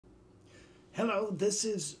Hello, this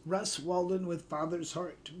is Russ Walden with Father's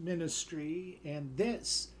Heart Ministry, and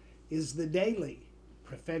this is the daily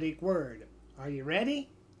prophetic word. Are you ready?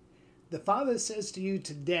 The Father says to you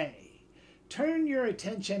today, turn your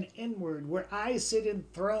attention inward where I sit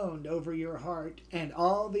enthroned over your heart and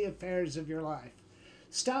all the affairs of your life.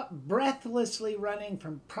 Stop breathlessly running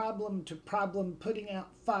from problem to problem, putting out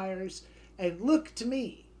fires, and look to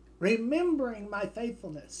me, remembering my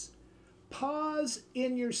faithfulness. Pause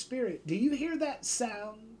in your spirit. Do you hear that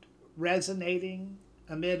sound resonating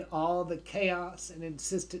amid all the chaos and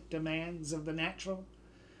insistent demands of the natural?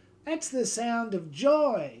 That's the sound of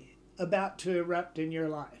joy about to erupt in your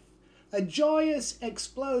life. A joyous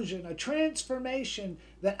explosion, a transformation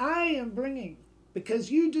that I am bringing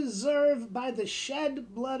because you deserve by the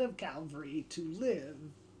shed blood of Calvary to live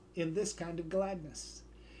in this kind of gladness.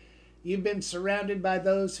 You've been surrounded by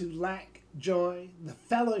those who lack joy, the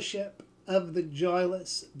fellowship of the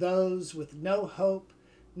joyless, those with no hope,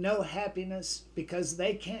 no happiness, because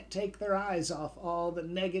they can't take their eyes off all the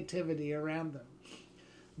negativity around them.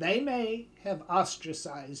 They may have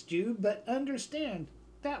ostracized you, but understand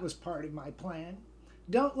that was part of my plan.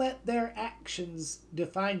 Don't let their actions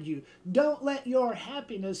define you. Don't let your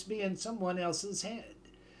happiness be in someone else's head.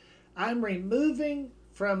 I'm removing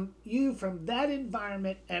from you from that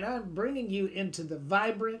environment, and I'm bringing you into the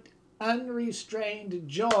vibrant, unrestrained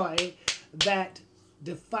joy that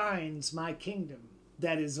defines my kingdom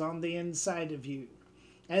that is on the inside of you.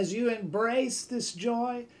 As you embrace this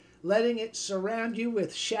joy, letting it surround you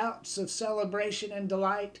with shouts of celebration and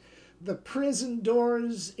delight, the prison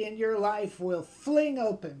doors in your life will fling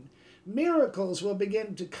open. Miracles will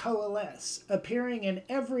begin to coalesce, appearing in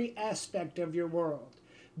every aspect of your world.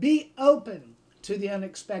 Be open to the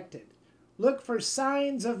unexpected. Look for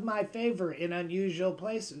signs of my favor in unusual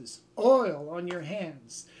places. Oil on your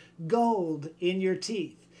hands, gold in your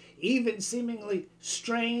teeth, even seemingly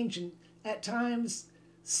strange and at times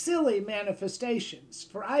silly manifestations.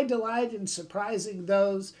 For I delight in surprising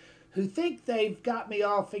those who think they've got me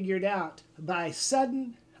all figured out by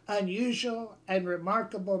sudden, unusual, and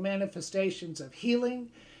remarkable manifestations of healing,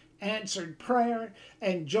 answered prayer,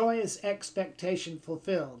 and joyous expectation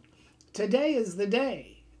fulfilled. Today is the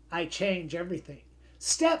day I change everything.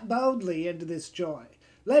 Step boldly into this joy.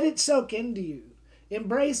 Let it soak into you.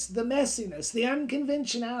 Embrace the messiness, the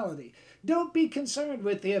unconventionality. Don't be concerned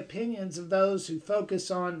with the opinions of those who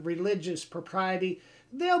focus on religious propriety.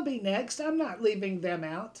 They'll be next. I'm not leaving them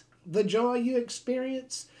out. The joy you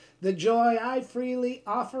experience, the joy I freely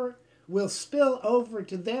offer, will spill over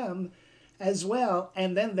to them as well,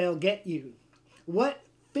 and then they'll get you. What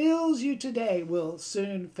fills you today will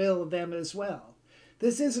soon fill them as well.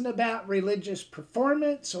 This isn't about religious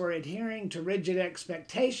performance or adhering to rigid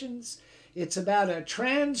expectations. It's about a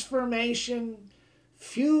transformation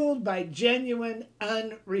fueled by genuine,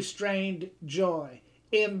 unrestrained joy.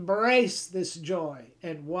 Embrace this joy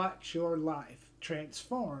and watch your life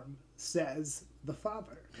transform, says the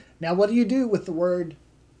Father. Now, what do you do with the word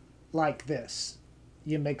like this?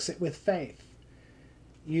 You mix it with faith.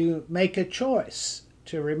 You make a choice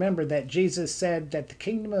to remember that Jesus said that the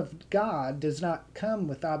kingdom of God does not come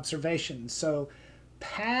with observation. So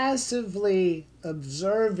passively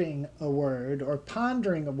observing a word or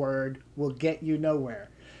pondering a word will get you nowhere.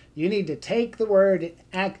 You need to take the word and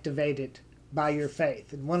activate it by your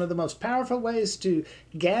faith. And one of the most powerful ways to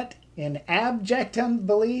get in abject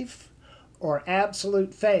unbelief or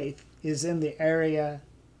absolute faith is in the area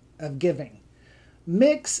of giving.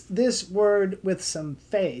 Mix this word with some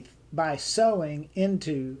faith by sowing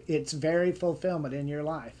into its very fulfillment in your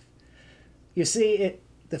life. You see,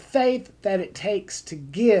 the faith that it takes to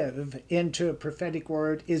give into a prophetic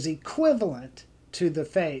word is equivalent to the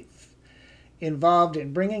faith involved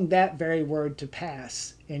in bringing that very word to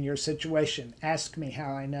pass in your situation. Ask me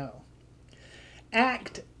how I know.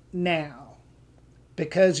 Act now,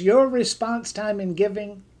 because your response time in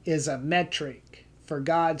giving is a metric for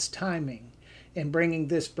God's timing in bringing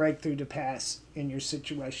this breakthrough to pass in your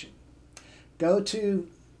situation. Go to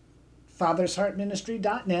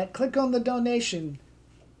fathersheartministry.net, click on the donation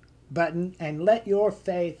button, and let your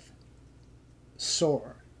faith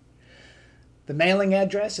soar. The mailing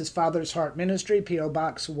address is Father's Heart Ministry, P.O.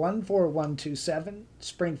 Box 14127,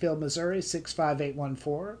 Springfield, Missouri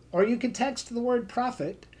 65814. Or you can text the word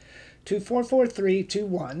prophet to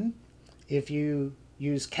 44321. If you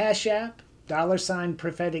use Cash App,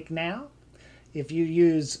 $prophetic now. If you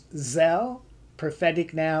use Zelle,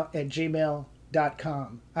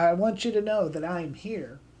 propheticnow@gmail.com. I want you to know that I am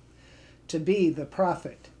here to be the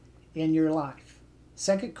prophet in your life.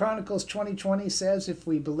 2 Chronicles 20:20 says, if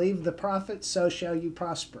we believe the prophet, so shall you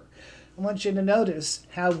prosper. I want you to notice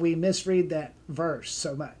how we misread that verse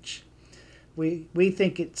so much. We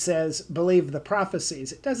think it says believe the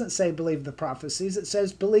prophecies. It doesn't say believe the prophecies. It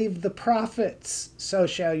says believe the prophets, so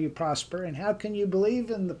shall you prosper. And how can you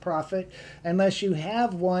believe in the prophet unless you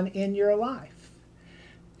have one in your life?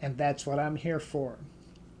 And that's what I'm here for.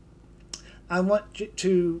 I want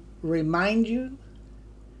to remind you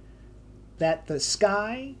that the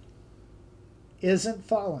sky isn't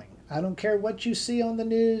falling. I don't care what you see on the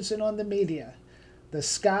news and on the media. The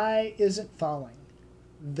sky isn't falling.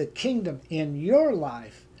 The kingdom in your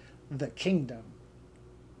life, the kingdom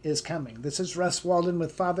is coming. This is Russ Walden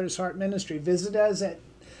with Father's Heart Ministry. Visit us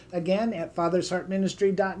again at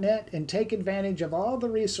fathersheartministry.net and take advantage of all the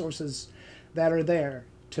resources that are there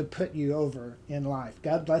to put you over in life.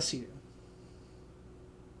 God bless you.